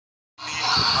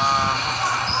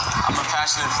I'm a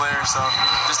passionate player, so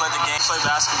just let the game play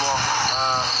basketball.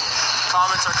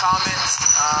 Comments are comments.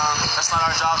 That's not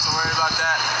our job to worry about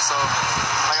that. So,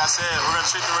 like I said, we're going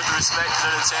to treat them with the respect because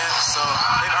they're the champs. So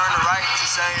they've earned the right to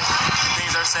say the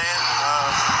things they're saying.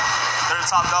 They're the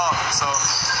top dog. So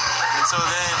until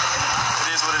then,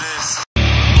 it is what it is.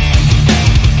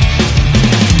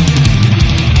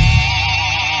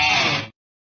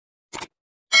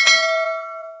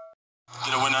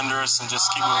 Get a win under us and just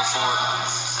keep moving forward. And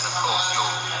of course, your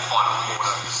final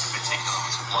quarter in particular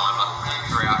was one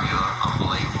throughout your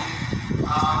unbelievable.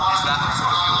 Is that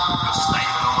sort of your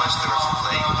statement almost to the rest of the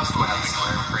league? Just what happened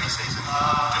there in pre-season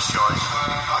just shows,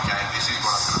 okay, this is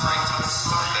what I'm going to bring to the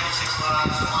 36ers.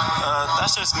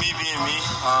 That's just me being me,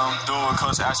 doing what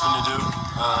Coach asked me to do.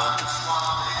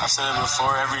 I've said it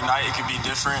before, every night it could be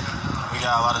different. We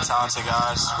got a lot of talented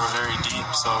guys. We're very deep,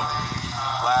 so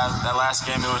that last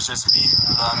game, it was just me.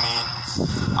 But I mean,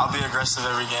 I'll be aggressive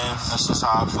every game. That's just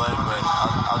how I play, but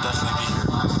I'll definitely be here.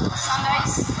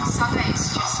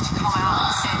 Sunday's just come out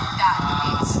and said that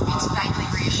it's vaguely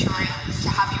reassuring to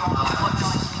have you on the court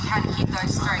knowing you can hit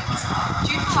those threes. Do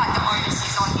you feel like the onus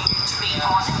is on you to be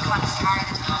on and kind of carry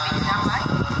the team in that way?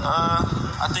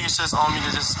 I think it's just on me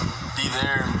to just be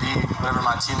there and be whatever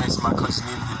my teammates and my coaches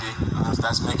need me to be. If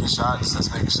that's making shots,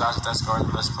 that's making shots. If that's guarding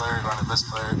the best player, guarding the best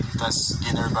player. If that's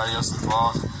getting everybody else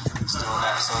involved, it's doing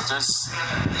that. So just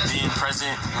being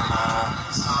present and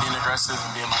being aggressive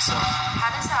and being myself.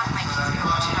 How does that make you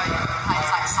feel to know that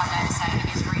players like Sunday are saying it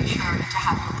is reassuring to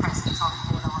have your presence on the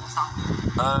court all the time?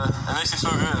 It makes me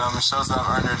feel good. It shows that I've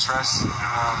earned their trust,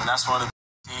 and that's one of the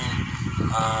team.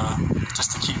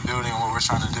 Just to keep building what we're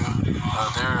trying to do.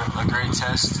 They're a great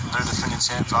test. They're defending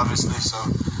champs, obviously, so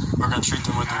we're going to treat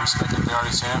them with the respect that they are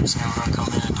the champs, and we're going to come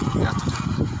in and do what we have to do.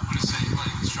 What does it like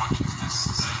instructions does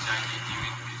CJ give you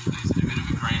individually? Is it a bit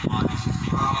of a green light if you think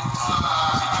you get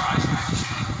situation?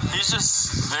 He's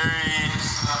just very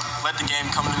let the game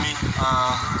come to me.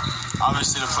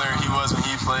 Obviously, the player he was when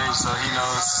he played, so he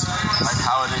knows like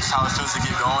how it feels to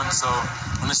get going. So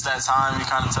when it's that time, he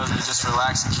kind of tells me to just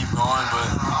relax and keep going. But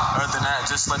other than that,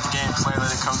 just let the game play,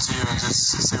 let it come to you, and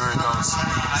just see where it goes.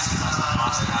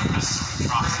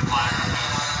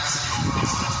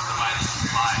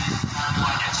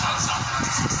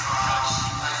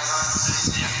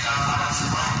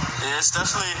 Yeah, it's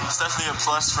definitely a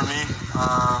plus for me.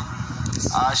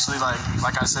 I actually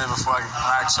like I said before,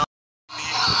 I chose.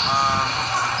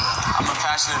 I'm a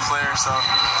passionate player, so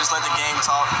just let the game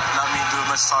talk, not me do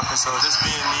much talking. So just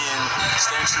being me and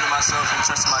staying true to myself and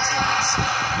trusting my teammates.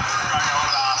 Right, I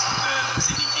wanted to ask the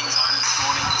Sydney Kings owner this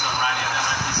morning. He was on radio. I don't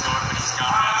know if you saw it, but he's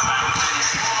going around saying the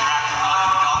 36ers are acting like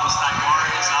the Golden State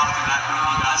Warriors after that win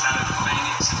you guys had at the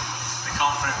Phoenix and the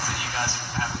confidence that you guys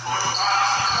have brought into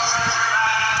the season.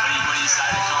 What do you say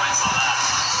to comments like that?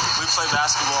 We play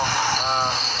basketball.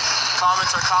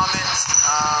 Comments are comments.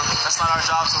 That's not our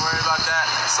job to worry about that.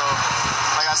 So,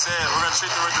 like I said, we're going to treat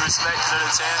them with the respect because they're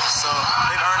the champs. So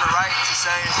they've earned the right to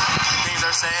say the things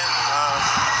they're saying.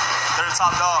 They're the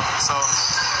top dog. So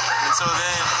until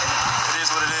then, it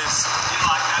is what it is. Do you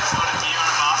like that sort of gear on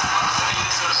a basketball? Are you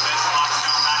the sort of person who likes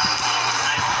going back and forth with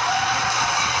people?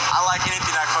 I like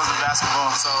anything that comes with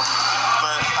basketball. So,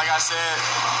 but like I said,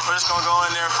 we're just going to go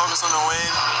in there, focus on the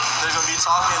win. There's going to be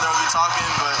talking, they'll be talking,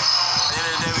 but at the end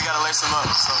of the day, we got to lace them up.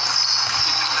 So.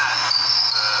 Isn't that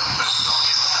the first goal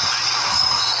against the Canadians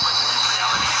almost a new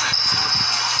reality? Is that sort of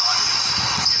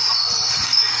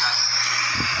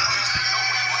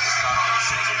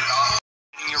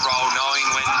getting your role, knowing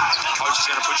when coach is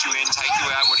going to put you in, take you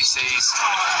out, what he sees.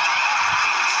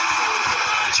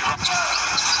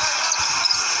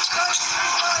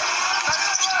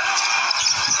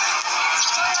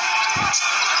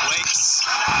 Weeks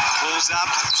pulls up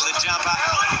for the jumper.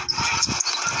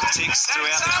 Ticks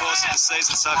throughout the course of the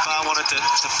season so far. Wanted to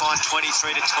find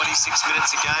 23 to 26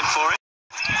 minutes a game for him.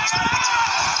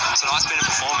 It's a nice bit of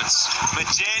performance.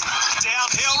 Majed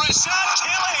downhill. Rashad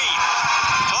Kelly.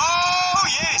 Oh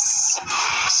yes.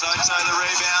 Soto the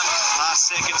rebound.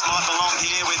 Last seconds might belong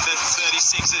here with the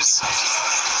 36ers.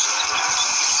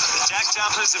 The Jack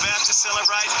Jumpers about to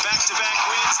celebrate back-to-back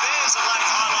wins. There's a late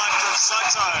highlight from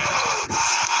Soto.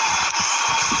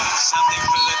 Something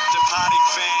for the departing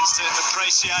fans to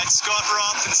appreciate. Scott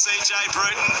Roth and CJ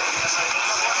Bruton.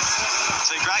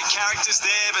 Two great characters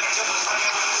there, but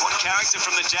what character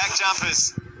from the Jack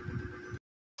Jumpers?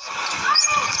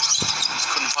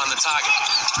 Couldn't find the target.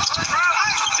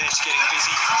 Detch getting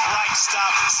busy. Great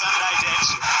stuff, Sunday Detch.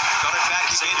 Got it back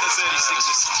in the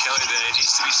 36ers. Kelly there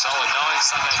needs to be solid, knowing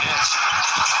Sunday Detch.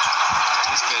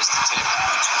 His best attempt.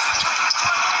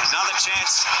 Another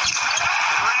chance.